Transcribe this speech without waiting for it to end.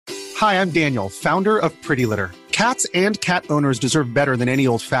Hi, I'm Daniel, founder of Pretty Litter. Cats and cat owners deserve better than any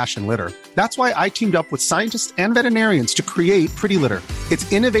old-fashioned litter. That's why I teamed up with scientists and veterinarians to create Pretty Litter.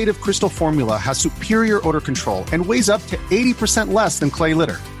 Its innovative crystal formula has superior odor control and weighs up to 80% less than clay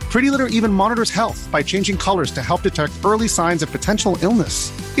litter. Pretty Litter even monitors health by changing colors to help detect early signs of potential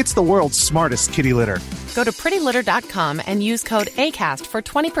illness. It's the world's smartest kitty litter. Go to prettylitter.com and use code ACAST for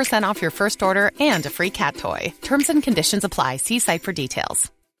 20% off your first order and a free cat toy. Terms and conditions apply. See site for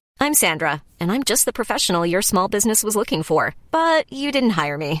details. I'm Sandra, and I'm just the professional your small business was looking for. But you didn't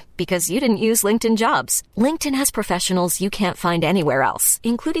hire me because you didn't use LinkedIn Jobs. LinkedIn has professionals you can't find anywhere else,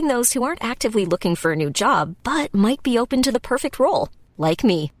 including those who aren't actively looking for a new job, but might be open to the perfect role, like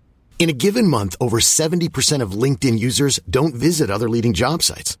me. In a given month, over 70% of LinkedIn users don't visit other leading job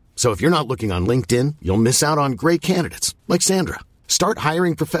sites. So if you're not looking on LinkedIn, you'll miss out on great candidates like Sandra. Start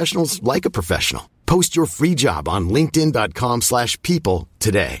hiring professionals like a professional. Post your free job on linkedin.com/people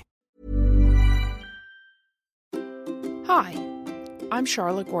today. Hi, I'm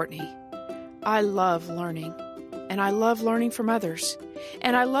Charlotte Gortney. I love learning, and I love learning from others,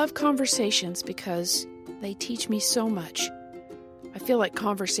 and I love conversations because they teach me so much. I feel like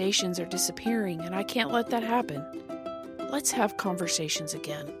conversations are disappearing, and I can't let that happen. Let's have conversations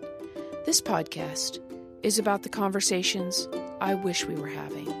again. This podcast is about the conversations I wish we were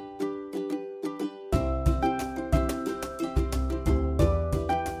having.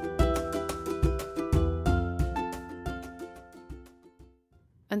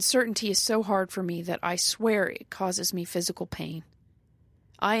 Uncertainty is so hard for me that I swear it causes me physical pain.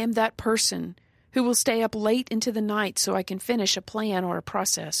 I am that person who will stay up late into the night so I can finish a plan or a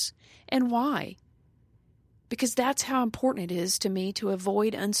process. And why? Because that's how important it is to me to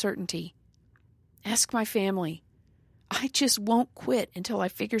avoid uncertainty. Ask my family. I just won't quit until I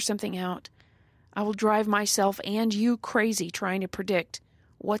figure something out. I will drive myself and you crazy trying to predict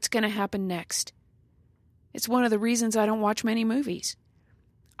what's going to happen next. It's one of the reasons I don't watch many movies.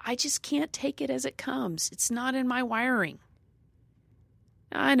 I just can't take it as it comes. It's not in my wiring.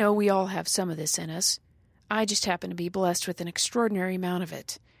 I know we all have some of this in us. I just happen to be blessed with an extraordinary amount of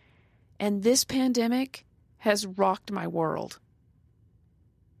it. And this pandemic has rocked my world.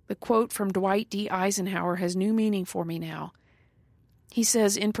 The quote from Dwight D. Eisenhower has new meaning for me now. He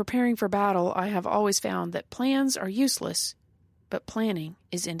says, "In preparing for battle, I have always found that plans are useless, but planning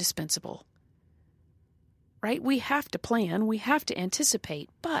is indispensable." Right? We have to plan, we have to anticipate,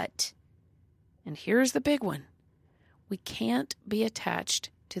 but, and here's the big one, we can't be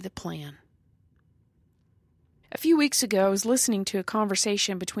attached to the plan. A few weeks ago, I was listening to a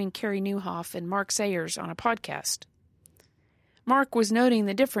conversation between Carey Nieuwhof and Mark Sayers on a podcast. Mark was noting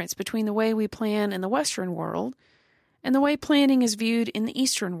the difference between the way we plan in the Western world and the way planning is viewed in the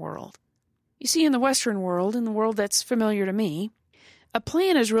Eastern world. You see, in the Western world, in the world that's familiar to me, a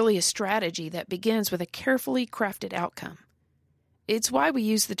plan is really a strategy that begins with a carefully crafted outcome. It's why we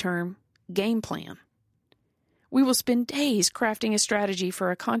use the term game plan. We will spend days crafting a strategy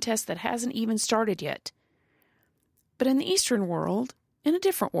for a contest that hasn't even started yet. But in the Eastern world, in a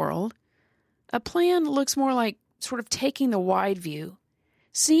different world, a plan looks more like sort of taking the wide view,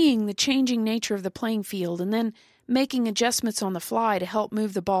 seeing the changing nature of the playing field, and then making adjustments on the fly to help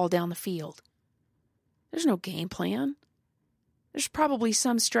move the ball down the field. There's no game plan. There's probably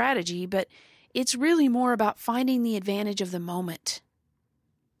some strategy, but it's really more about finding the advantage of the moment.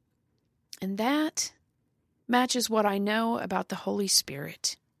 And that matches what I know about the Holy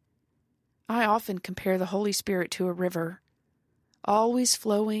Spirit. I often compare the Holy Spirit to a river, always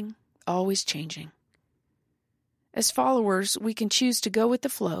flowing, always changing. As followers, we can choose to go with the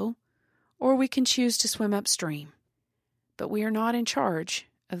flow, or we can choose to swim upstream, but we are not in charge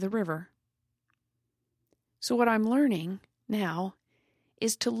of the river. So what I'm learning now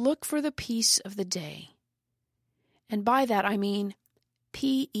is to look for the peace of the day. And by that I mean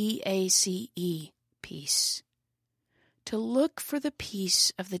P-E-A-C-E, peace. To look for the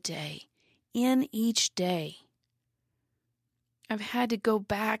peace of the day in each day. I've had to go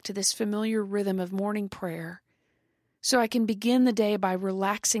back to this familiar rhythm of morning prayer so I can begin the day by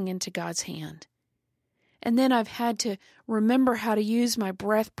relaxing into God's hand. And then I've had to remember how to use my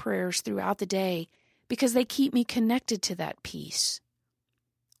breath prayers throughout the day because they keep me connected to that peace.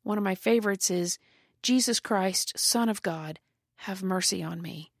 One of my favorites is, "Jesus Christ, Son of God, have mercy on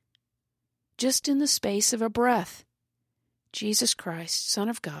me." Just in the space of a breath, "Jesus Christ, Son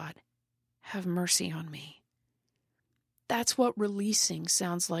of God, have mercy on me." That's what releasing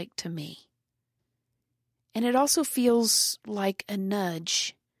sounds like to me. And it also feels like a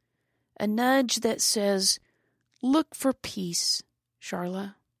nudge that says, "Look for peace,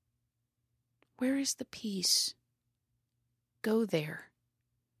 Charla. Where is the peace? Go there.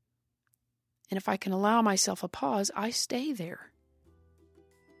 And if I can allow myself a pause, I stay there.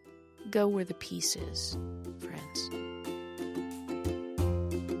 Go where the peace is, friends.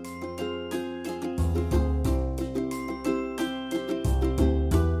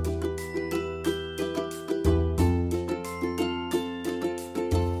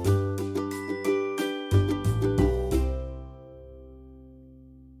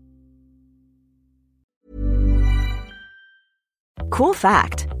 Cool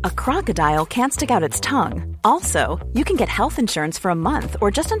fact, a crocodile can't stick out its tongue. Also, you can get health insurance for a month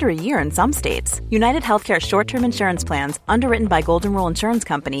or just under a year in some states. United Healthcare short-term insurance plans, underwritten by Golden Rule Insurance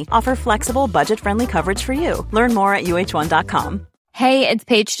Company, offer flexible, budget-friendly coverage for you. Learn more at uh1.com. Hey, it's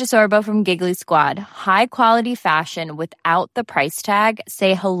Paige DeSorbo from Giggly Squad. High quality fashion without the price tag.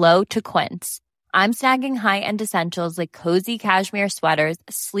 Say hello to Quince. I'm snagging high-end essentials like cozy cashmere sweaters,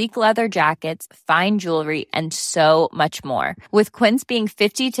 sleek leather jackets, fine jewelry, and so much more. With Quince being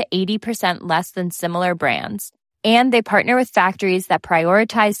 50 to 80% less than similar brands. And they partner with factories that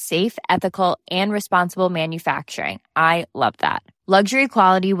prioritize safe, ethical, and responsible manufacturing. I love that. Luxury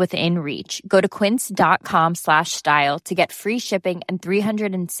quality within reach. Go to quince.com/style to get free shipping and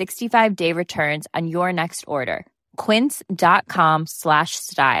 365-day returns on your next order.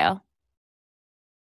 Quince.com/style.